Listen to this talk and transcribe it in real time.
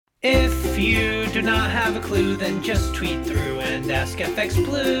If you do not have a clue, then just tweet through and ask FX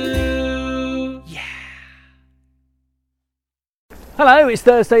Blue. Yeah. Hello, it's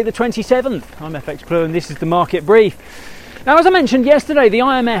Thursday the 27th. I'm FX Blue and this is the Market Brief. Now, as I mentioned yesterday, the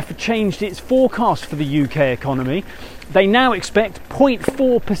IMF changed its forecast for the UK economy. They now expect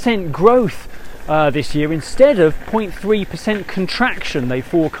 0.4% growth this year instead of 0.3% contraction they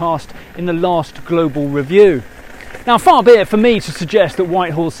forecast in the last global review. Now, far be it for me to suggest that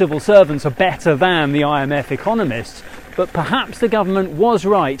Whitehall civil servants are better than the IMF economists, but perhaps the government was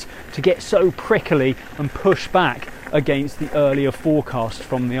right to get so prickly and push back against the earlier forecast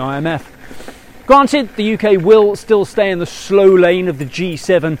from the IMF. Granted, the UK will still stay in the slow lane of the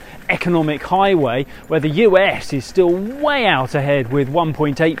G7 economic highway, where the US is still way out ahead with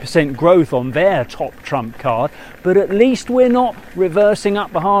 1.8% growth on their top trump card, but at least we're not reversing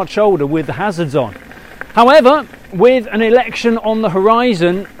up the hard shoulder with the hazards on. However, with an election on the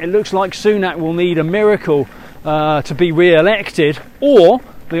horizon, it looks like Sunak will need a miracle to be re-elected, or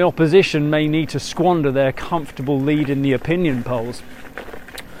the opposition may need to squander their comfortable lead in the opinion polls.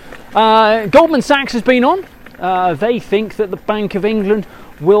 Goldman Sachs has been on. They think that the Bank of England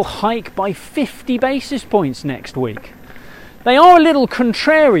will hike by 50 basis points next week. They are a little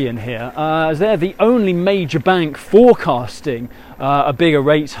contrarian here, as they're the only major bank forecasting a bigger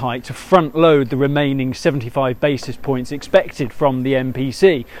rate hike to front load the remaining 75 basis points expected from the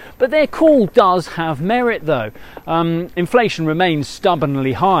MPC. But their call does have merit though. Inflation remains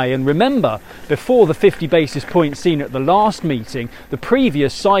stubbornly high, and remember, before the 50 basis points seen at the last meeting, the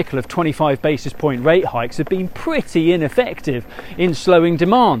previous cycle of 25 basis point rate hikes have been pretty ineffective in slowing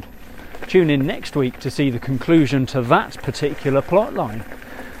demand. Tune in next week to see the conclusion to that particular plotline.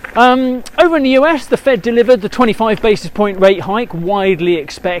 Over in the US, the Fed delivered the 25 basis point rate hike widely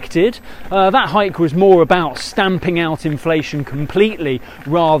expected. That hike was more about stamping out inflation completely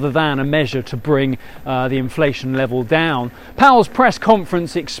rather than a measure to bring the inflation level down. Powell's press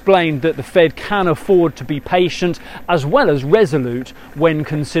conference explained that the Fed can afford to be patient as well as resolute when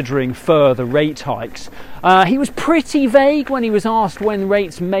considering further rate hikes. He was pretty vague when he was asked when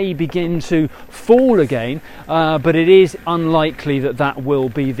rates may begin to fall again, but it is unlikely that that will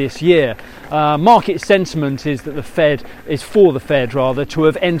be this year. Market sentiment is that the Fed to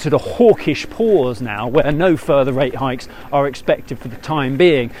have entered a hawkish pause now, where no further rate hikes are expected for the time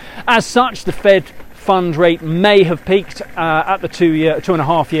being. As such, the Fed fund rate may have peaked at the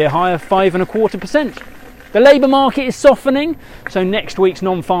 2.5-year high of 5.25%. The labour market is softening, so next week's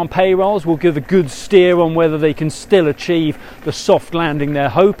non-farm payrolls will give a good steer on whether they can still achieve the soft landing they're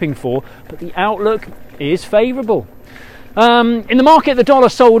hoping for, but the outlook is favourable. In the market, the dollar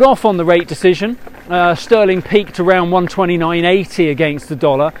sold off on the rate decision. Sterling peaked around 129.80 against the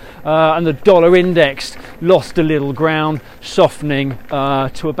dollar, and the dollar index lost a little ground, softening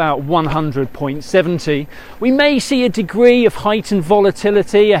to about 100.70. We may see a degree of heightened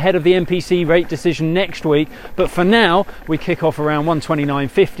volatility ahead of the MPC rate decision next week, but for now we kick off around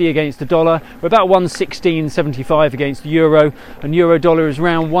 129.50 against the dollar. We're about 116.75 against the euro, and euro dollar is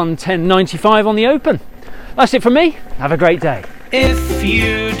around 110.95 on the open. That's it from me. Have a great day. If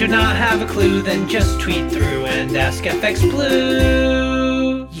you do not have a clue, then just tweet through and ask FX Blue.